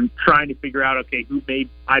and trying to figure out, okay, who may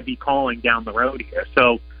I be calling down the road here.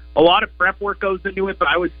 So a lot of prep work goes into it, but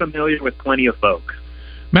I was familiar with plenty of folks.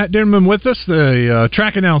 Matt Dinnerman with us, the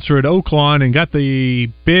track announcer at Oaklawn, and got the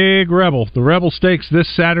big Rebel, the Rebel Stakes this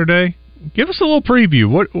Saturday. Give us a little preview.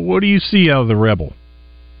 What do you see out of the Rebel?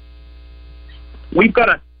 We've got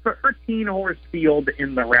a 13-horse field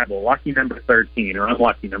in the Rebel, lucky number 13, or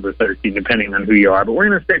unlucky number 13, depending on who you are. But we're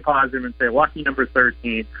going to stay positive and say lucky number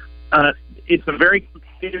 13. It's a very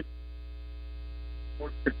competitive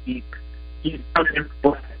horse to beat. He's coming in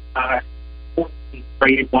for 14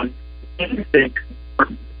 grade 1 6 for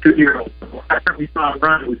 2-year-olds. Last time we saw him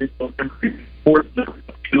run, it was in November 4th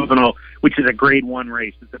juvenile, which is a grade 1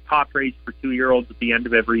 race. It's a top race for 2-year-olds at the end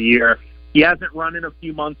of every year. He hasn't run in a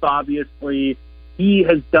few months, obviously. He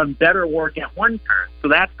has done better work at 1 turn. So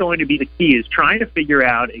that's going to be the key, is trying to figure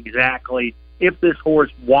out exactly if this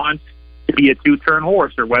horse wants to be a 2-turn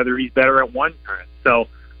horse or whether he's better at 1 turn. So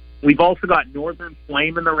we've also got Northern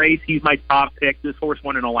Flame in the race. He's my top pick. This horse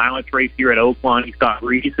won an allowance race here at Oaklawn. He's got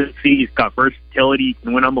recency. He's got versatility. He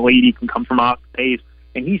can win on the lead. He can come from off the pace.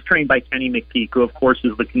 And he's trained by Kenny McPeak, who, of course,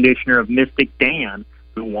 is the conditioner of Mystic Dan,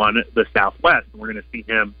 who won the Southwest. And we're going to see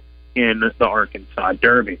him in the Arkansas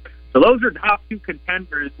Derby. So those are top 2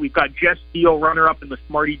 contenders. We've got Jeff Steele, runner-up in the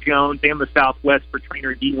Smarty Jones and the Southwest for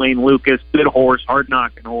trainer D. Lane Lucas. Good horse,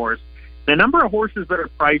 hard-knocking horse. And a number of horses that are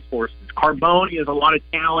price horses. Carboni has a lot of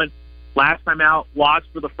talent. Last time out, lost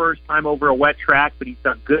for the first time over a wet track, but he's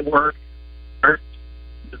done good work. That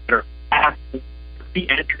are fast, the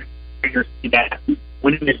entrance trainers see that,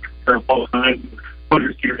 winning this for both times. So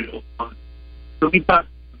we've got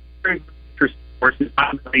very interesting horses.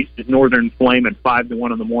 I'm raced at Northern Flame at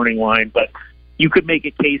 5-1 on the morning line, but you could make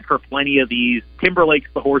a case for plenty of these. Timberlake's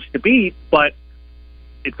the horse to beat, but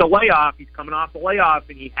it's a layoff. He's coming off a layoff,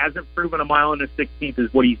 and he hasn't proven a mile and a 16th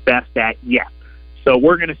is what he's best at yet. So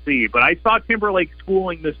we're going to see. But I saw Timberlake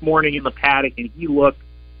schooling this morning in the paddock, and he looked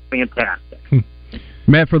fantastic.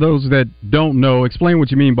 Matt, for those that don't know, explain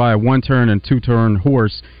what you mean by a 1-turn and 2-turn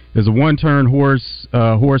horse. Is a 1-turn horse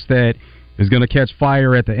a horse that is going to catch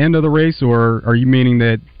fire at the end of the race, or are you meaning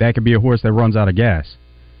that could be a horse that runs out of gas?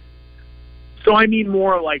 So I mean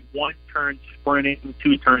more like 1-turn sprinting,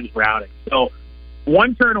 2 turns routing. So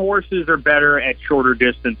 1-turn horses are better at shorter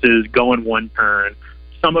distances, going 1 turn.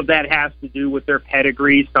 Some of that has to do with their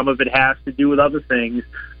pedigree. Some of it has to do with other things.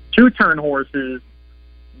 2-turn horses,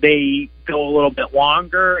 they go a little bit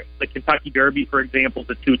longer. The Kentucky Derby, for example, is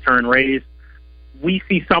a 2-turn race. We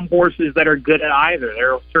see some horses that are good at either.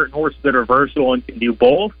 There are certain horses that are versatile and can do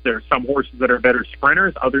both. There are some horses that are better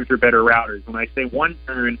sprinters. Others are better routers. When I say 1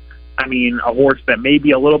 turn, I mean a horse that may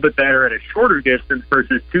be a little bit better at a shorter distance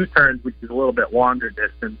versus 2 turns, which is a little bit longer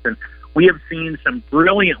distance. And we have seen some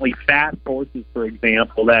brilliantly fast horses, for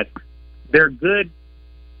example, that they're good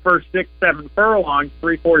for 6-7 furlongs,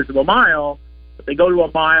 3/4 of a mile, but they go to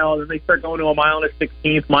a mile, then they start going to a mile and a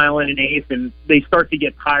 16th, mile and an eighth, and they start to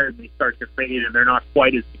get tired and they start to fade, and they're not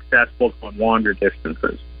quite as successful on longer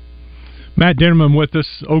distances. Matt Dinnerman with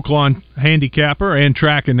us, Oaklawn handicapper and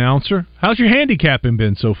track announcer. How's your handicapping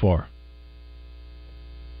been so far?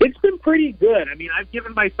 It's been pretty good. I mean, I've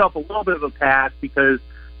given myself a little bit of a pass because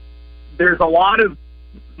there's a lot of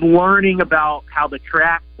learning about how the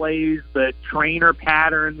track plays, the trainer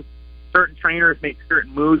patterns. Certain trainers make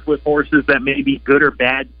certain moves with horses that may be good or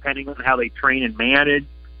bad depending on how they train and manage.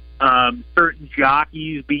 Certain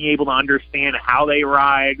jockeys being able to understand how they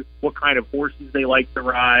ride, what kind of horses they like to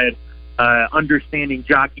ride, understanding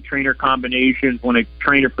jockey-trainer combinations. When a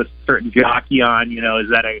trainer puts a certain jockey on, is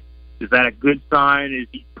that a good sign? Is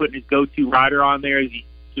he putting his go-to rider on there? Is he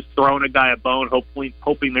just throwing a guy a bone,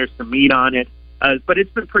 hoping there's some meat on it. But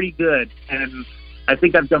it's been pretty good, and I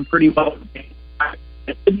think I've done pretty well.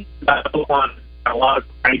 A lot of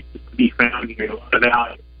prices to be found here. A lot of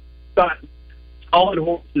value. Got solid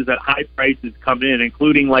horses at high prices come in,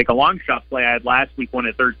 including like a long shot play I had last week, one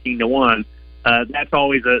at 13-1. That's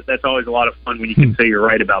always a lot of fun when you can say you're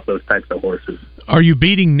right about those types of horses. Are you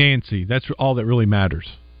beating Nancy? That's all that really matters.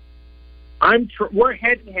 We're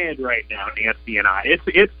head and head right now, Nancy and I.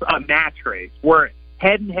 It's a match race. We're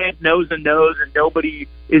head and head, nose and nose, and nobody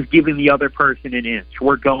is giving the other person an inch.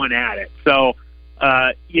 We're going at it. So,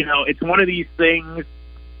 it's one of these things.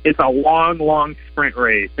 It's a long, long sprint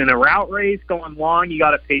race. In a route race, going long, you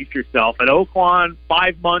got to pace yourself. At Oaklawn,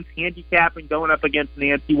 5 months handicapping, going up against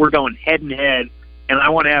Nancy, we're going head and head, and I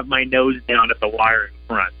want to have my nose down at the wire in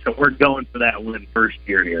front. So we're going for that win first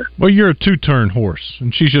year here. Well, you're a 2-turn horse,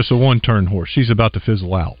 and she's just a 1-turn horse. She's about to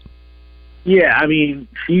fizzle out. Yeah, I mean,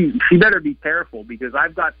 she better be careful because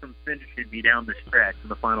I've got some finish in me down the stretch in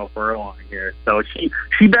the final furlong here. So she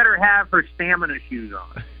better have her stamina shoes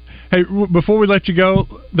on. Hey, before we let you go,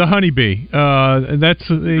 the Honeybee, that's,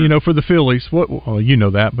 for the fillies. Well, you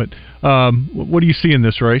know that, but what do you see in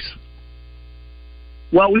this race?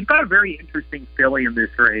 Well, we've got a very interesting filly in this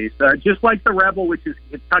race. Just like the Rebel, which is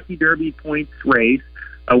a Kentucky Derby points race,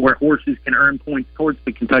 where horses can earn points towards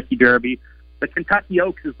the Kentucky Derby. The Kentucky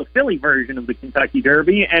Oaks is the filly version of the Kentucky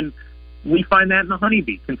Derby, and we find that in the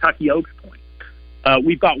Honeybee, Kentucky Oaks points.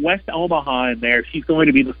 We've got West Omaha in there. She's going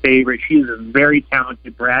to be the favorite. She is a very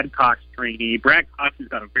talented Brad Cox trainee. Brad Cox has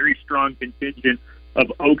got a very strong contingent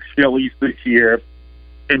of Oaks fillies this year,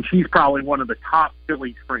 and she's probably one of the top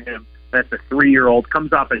fillies for him. That's a 3-year-old.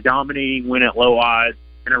 Comes off a dominating win at low odds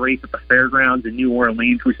in a race at the Fairgrounds in New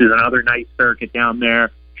Orleans, which is another nice circuit down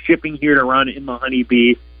there. Shipping here to run in the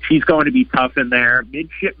Honeybee. She's going to be tough in there.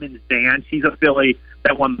 Midshipman's Dan. She's a filly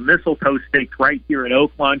that won the Mistletoe Stakes right here at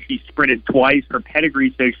Oaklawn. She sprinted twice. Her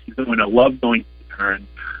pedigree says she's going to love going to turn.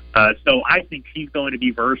 So I think she's going to be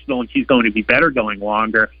versatile and she's going to be better going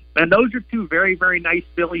longer. And those are two very, very nice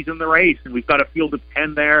fillies in the race. And we've got a field of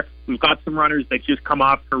 10 there. We've got some runners that just come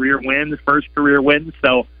off first career wins.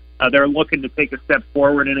 So they're looking to take a step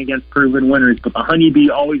forward and against proven winners. But the Honeybee,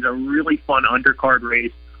 always a really fun undercard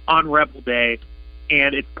race on Rebel Day.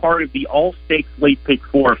 And it's part of the all-stakes late pick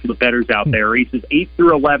 4 for the bettors out there. Races 8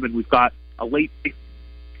 through 11, we've got a late pick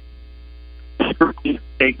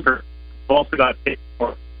stakes. We've also got pick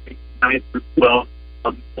 4, 9 through 12,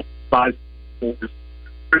 5, 4.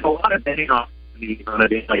 There's a lot of betting opportunities on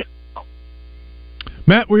it.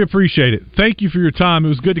 Matt, we appreciate it. Thank you for your time. It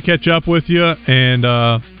was good to catch up with you, and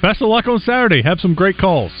best of luck on Saturday. Have some great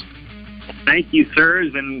calls. Thank you,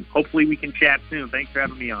 sirs, and hopefully we can chat soon. Thanks for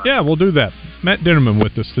having me on. Yeah, we'll do that. Matt Dinnerman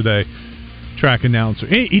with us today, track announcer.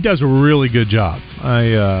 He does a really good job.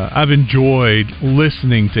 I've enjoyed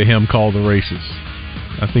listening to him call the races.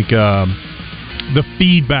 I think the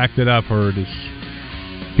feedback that I've heard is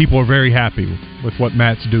people are very happy with what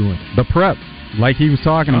Matt's doing. The prep, like he was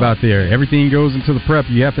talking about there, everything goes into the prep.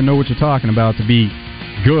 You have to know what you're talking about to be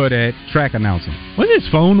good at track announcing. Wasn't his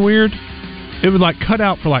phone weird? It would cut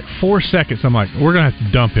out for 4 seconds. I'm like, we're going to have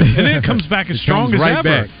to dump him. And then it comes back as strong as right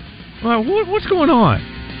ever. Back. I'm like, what's going on?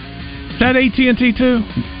 Is that AT&T too?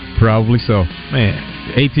 Probably so. Man.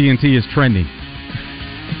 AT&T is trending.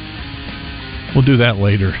 We'll do that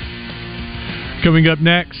later. Coming up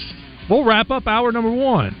next, we'll wrap up hour number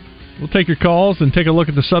 1. We'll take your calls and take a look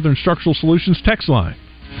at the Southern Structural Solutions text line.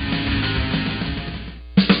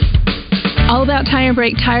 All About Tire and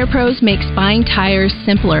Brake Tire Pros makes buying tires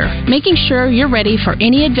simpler, making sure you're ready for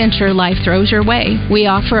any adventure life throws your way. We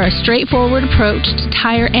offer a straightforward approach to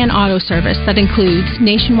tire and auto service that includes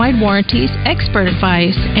nationwide warranties, expert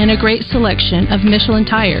advice, and a great selection of Michelin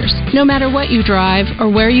tires. No matter what you drive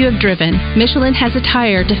or where you have driven, Michelin has a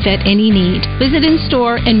tire to fit any need. Visit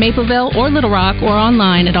in-store in Mapleville or Little Rock or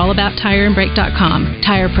online at allabouttireandbrake.com.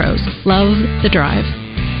 Tire Pros. Love the drive.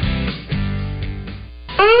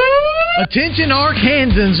 Attention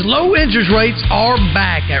Arkansans, low interest rates are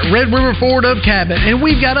back at Red River Ford of Cabot, and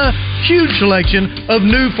we've got a huge selection of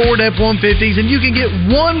new Ford F-150s, and you can get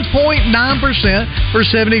 1.9% for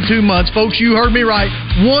 72 months. Folks, you heard me right,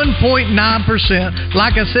 1.9%.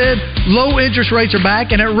 Like I said, low interest rates are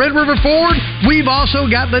back, and at Red River Ford, we've also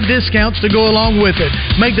got the discounts to go along with it.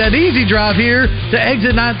 Make that easy drive here to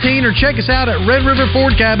exit 19 or check us out at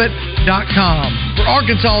redriverfordcabot.com for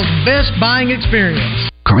Arkansas's best buying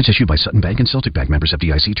experience. Cards issued by Sutton Bank and Celtic Bank, members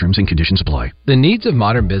FDIC. Terms and conditions apply. The needs of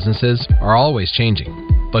modern businesses are always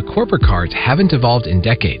changing, but corporate cards haven't evolved in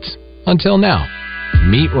decades. Until now.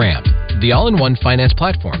 Meet Ramp, the all-in-one finance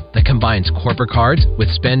platform that combines corporate cards with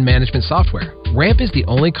spend management software. Ramp is the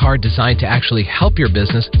only card designed to actually help your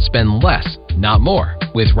business spend less, not more.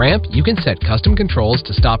 With Ramp, you can set custom controls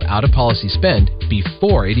to stop out-of-policy spend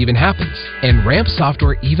before it even happens. And Ramp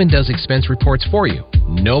software even does expense reports for you.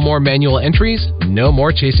 No more manual entries, no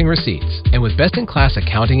more chasing receipts. And with best-in-class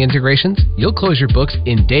accounting integrations, you'll close your books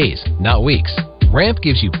in days, not weeks. Ramp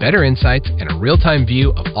gives you better insights and a real-time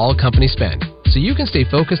view of all company spend, so you can stay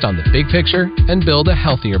focused on the big picture and build a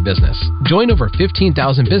healthier business. Join over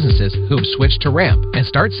 15,000 businesses who have switched to Ramp and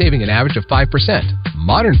start saving an average of 5%.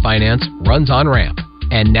 Modern finance runs on Ramp.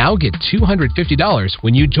 And now get $250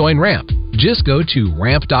 when you join Ramp. Just go to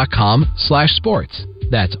ramp.com/sports.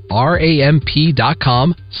 That's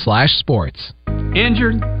RAMP.com/sports.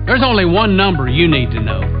 Injured? There's only one number you need to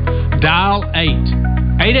know. Dial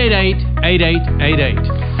 888-8888.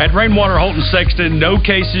 At Rainwater Holton Sexton, no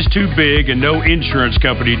case is too big and no insurance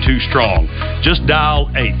company too strong. Just dial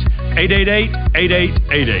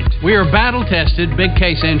 888-8888. We are battle-tested, big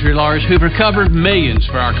case injury lawyers who've recovered millions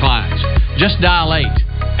for our clients. Just dial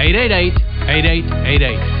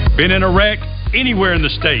 888-8888. Been in a wreck? Anywhere in the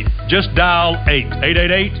state. Just dial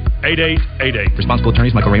 888-8888. Responsible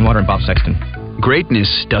attorneys Michael Rainwater and Bob Sexton.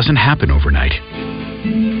 Greatness doesn't happen overnight.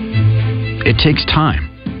 It takes time,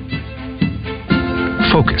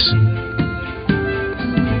 focus,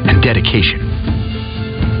 and dedication.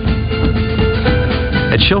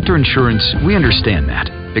 At Shelter Insurance, we understand that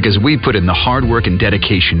because we put in the hard work and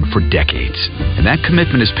dedication for decades. And that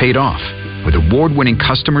commitment is paid off with award-winning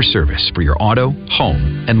customer service for your auto,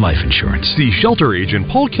 home, and life insurance. See Shelter Agent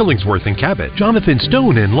Paul Killingsworth in Cabot, Jonathan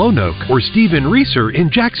Stone in Lone Oak, or Stephen Reeser in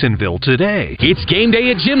Jacksonville today. It's game day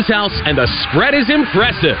at Jim's house, and the spread is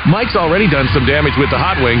impressive. Mike's already done some damage with the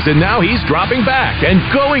hot wings, and now he's dropping back and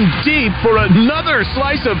going deep for another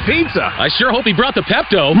slice of pizza. I sure hope he brought the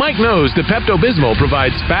Pepto. Mike knows the Pepto-Bismol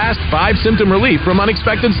provides fast 5-symptom relief from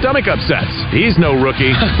unexpected stomach upsets. He's no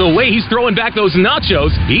rookie. The way he's throwing back those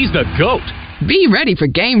nachos, he's the GOAT. Be ready for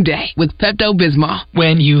game day with Pepto-Bismol.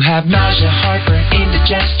 When you have nausea, heartburn,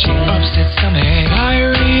 indigestion, upset stomach,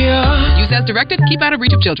 diarrhea. Use as directed. Keep out of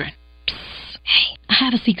reach of children. Hey, I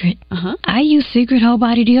have a secret. I use Secret Whole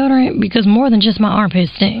Body Deodorant because more than just my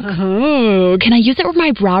armpits stink. Oh, can I use it where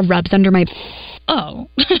my bra rubs under my... Oh,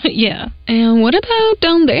 yeah. And what about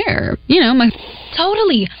down there? You know, my...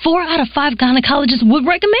 Totally. 4 out of 5 gynecologists would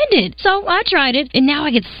recommend it. So I tried it, and now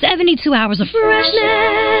I get 72 hours of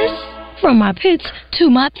freshness. From my pits to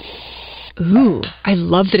my... Ooh, I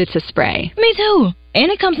love that it's a spray. Me too.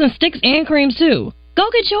 And it comes in sticks and creams too. Go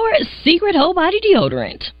get your Secret Whole Body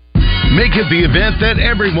Deodorant. Make it the event that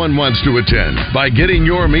everyone wants to attend by getting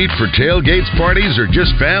your meat for tailgates, parties, or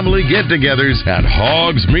just family get-togethers at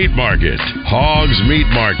Hogs Meat Market. Hogs Meat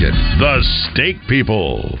Market, the steak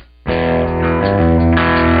people.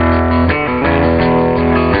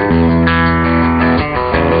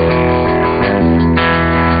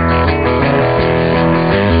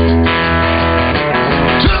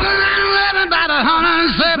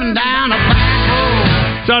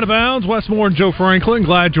 Out of bounds, Wes Moore and Joe Franklin.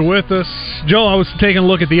 Glad you're with us. Joe, I was taking a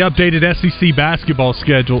look at the updated SEC basketball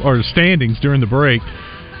schedule or the standings during the break.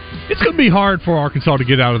 It's going to be hard for Arkansas to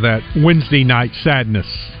get out of that Wednesday night sadness.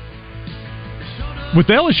 With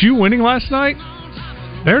LSU winning last night,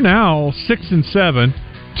 they're now 6-7,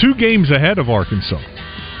 2 games ahead of Arkansas.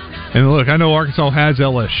 And look, I know Arkansas has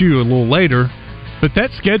LSU a little later, but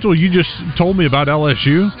that schedule you just told me about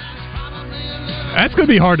LSU, that's going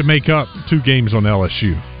to be hard to make up 2 games on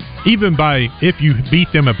LSU, even by if you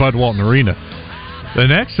beat them at Bud Walton Arena. The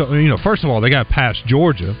next, first of all, they got past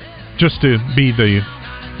Georgia just to be the,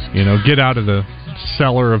 get out of the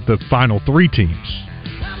cellar of the final 3 teams.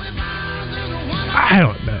 I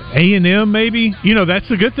don't know, A&M maybe. That's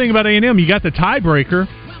the good thing about A&M. You got the tiebreaker.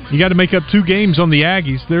 You got to make up 2 games on the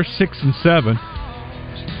Aggies. They're 6-7.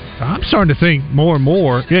 I'm starting to think more and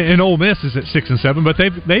more, and Ole Miss is at 6-7, but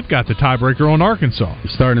they've got the tiebreaker on Arkansas.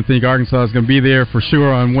 You're starting to think Arkansas is going to be there for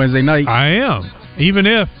sure on Wednesday night. I am, even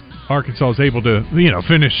if Arkansas is able to,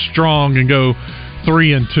 finish strong and go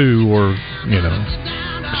 3-2, or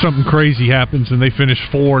something crazy happens and they finish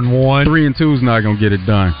 4-1. 3-2 is not going to get it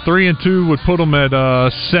done. 3-2 would put them at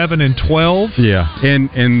 7-12. Yeah,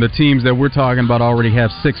 and the teams that we're talking about already have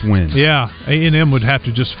 6 wins. Yeah, A&M would have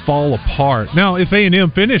to just fall apart. Now, if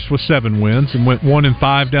A&M finished with 7 wins and went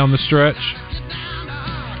 1-5 down the stretch,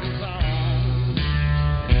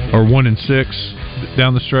 or 1-6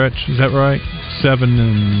 down the stretch, is that right?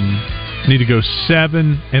 Need to go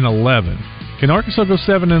 7-11. Can Arkansas go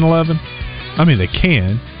 7-11? I mean, they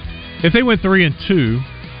can. If they went 3-2,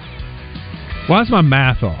 why is my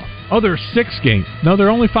math off? Oh, there are 6 games. No, there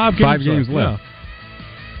are only 5 games 5 games left.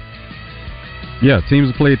 Yeah, teams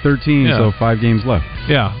have played 13, so 5 games left.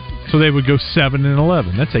 Yeah, so they would go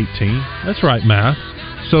 7-11. That's 18. That's right, math.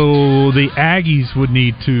 So the Aggies would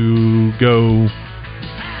need to go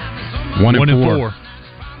 1-4.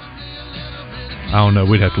 I don't know.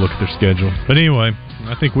 We'd have to look at their schedule. But anyway,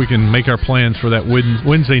 I think we can make our plans for that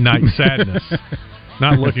Wednesday night sadness.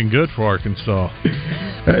 Not looking good for Arkansas.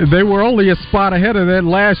 They were only a spot ahead of that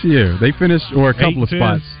last year. They finished, or a couple of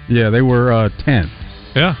spots. Yeah, they were 10.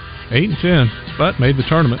 Yeah, 8-10, but made the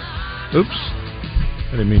tournament. Oops.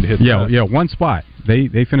 I didn't mean to hit that. Yeah, one spot.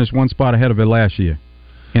 They finished one spot ahead of it last year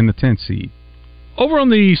in the 10th seed. Over on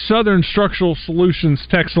the Southern Structural Solutions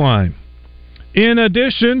text line, in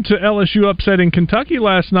addition to LSU upsetting Kentucky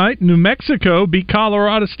last night, New Mexico beat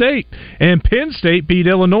Colorado State, and Penn State beat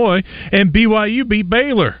Illinois, and BYU beat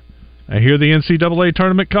Baylor. I hear the NCAA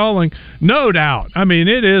tournament calling. No doubt. I mean,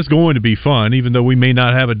 it is going to be fun, even though we may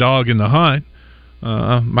not have a dog in the hunt.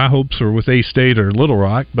 My hopes are with A-State or Little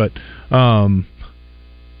Rock, but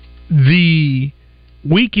the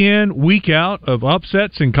week in, week out of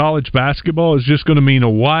upsets in college basketball is just going to mean a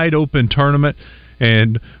wide-open tournament.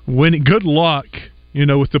 And good luck,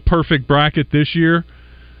 with the perfect bracket this year.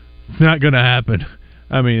 It's not going to happen.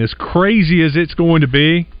 I mean, as crazy as it's going to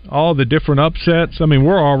be, all the different upsets. I mean,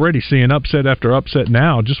 we're already seeing upset after upset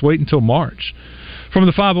now. Just wait until March. From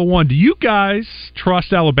the 501, do you guys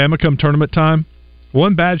trust Alabama come tournament time?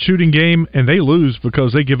 One bad shooting game, and they lose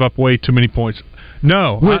because they give up way too many points.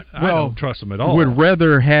 No, I don't trust them at all. Would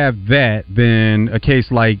rather have that than a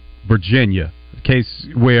case like Virginia. Case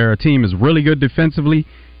where a team is really good defensively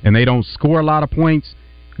and they don't score a lot of points.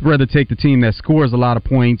 I'd rather take the team that scores a lot of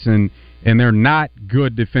points and they're not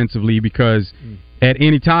good defensively, because at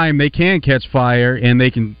any time they can catch fire and they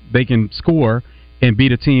can score and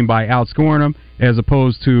beat a team by outscoring them, as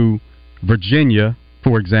opposed to Virginia,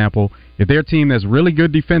 for example. If they're a team that's really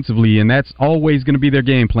good defensively, and that's always going to be their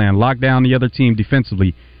game plan, lock down the other team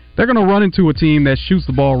defensively, they're going to run into a team that shoots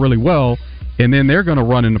the ball really well, and then they're going to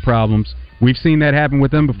run into problems. We've seen that happen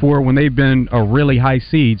with them before when they've been a really high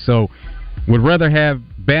seed. So would rather have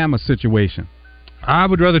Bama's situation. I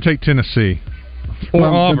would rather take Tennessee or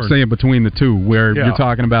Auburn. I'm saying between the two, where you're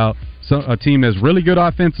talking about a team that's really good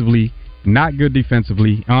offensively, not good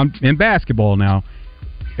defensively, in basketball now,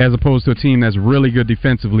 as opposed to a team that's really good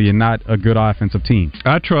defensively and not a good offensive team.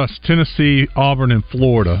 I trust Tennessee, Auburn, and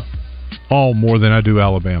Florida all more than I do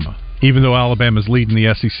Alabama, even though Alabama's leading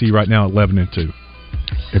the SEC right now at 11-2.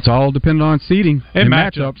 It's all dependent on seeding and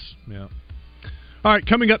matchups. Yeah. All right,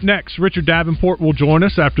 coming up next, Richard Davenport will join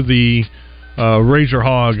us after the Razor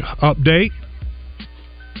Hog update.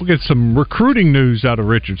 We'll get some recruiting news out of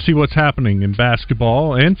Richard, see what's happening in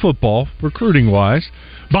basketball and football, recruiting-wise.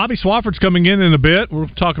 Bobby Swafford's coming in a bit. We'll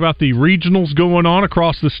talk about the regionals going on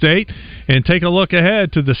across the state and take a look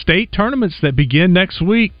ahead to the state tournaments that begin next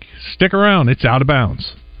week. Stick around. It's Out of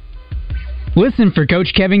Bounds. Listen for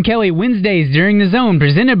Coach Kevin Kelly Wednesdays during the Zone,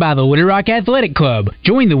 presented by the Wooded Rock Athletic Club.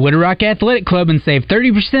 Join the Wooded Rock Athletic Club and save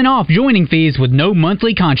 30% off joining fees with no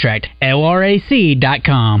monthly contract.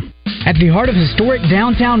 LRAC.com. At the heart of historic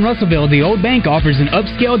downtown Russellville, the Old Bank offers an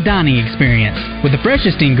upscale dining experience. With the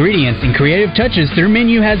freshest ingredients and creative touches, their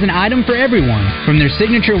menu has an item for everyone. From their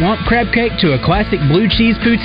signature lump crab cake to a classic blue cheese poutine,